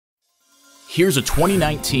Here's a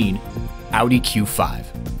 2019 Audi Q5.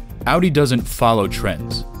 Audi doesn't follow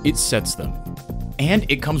trends, it sets them. And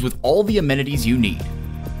it comes with all the amenities you need.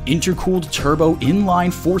 Intercooled turbo inline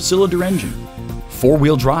 4-cylinder engine,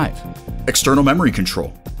 4-wheel drive, external memory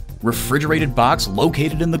control, refrigerated box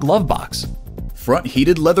located in the glove box, front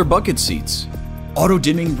heated leather bucket seats,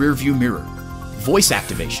 auto-dimming rear view mirror, voice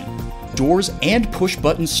activation, doors and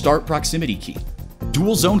push-button start proximity key,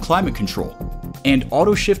 dual-zone climate control, and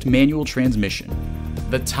auto-shift manual transmission.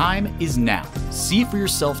 The time is now. See it for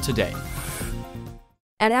yourself today.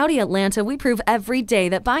 At Audi Atlanta, we prove every day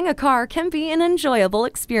that buying a car can be an enjoyable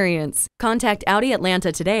experience. Contact Audi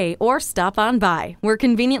Atlanta today or stop on by. We're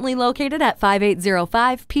conveniently located at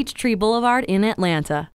 5805 Peachtree Boulevard in Atlanta.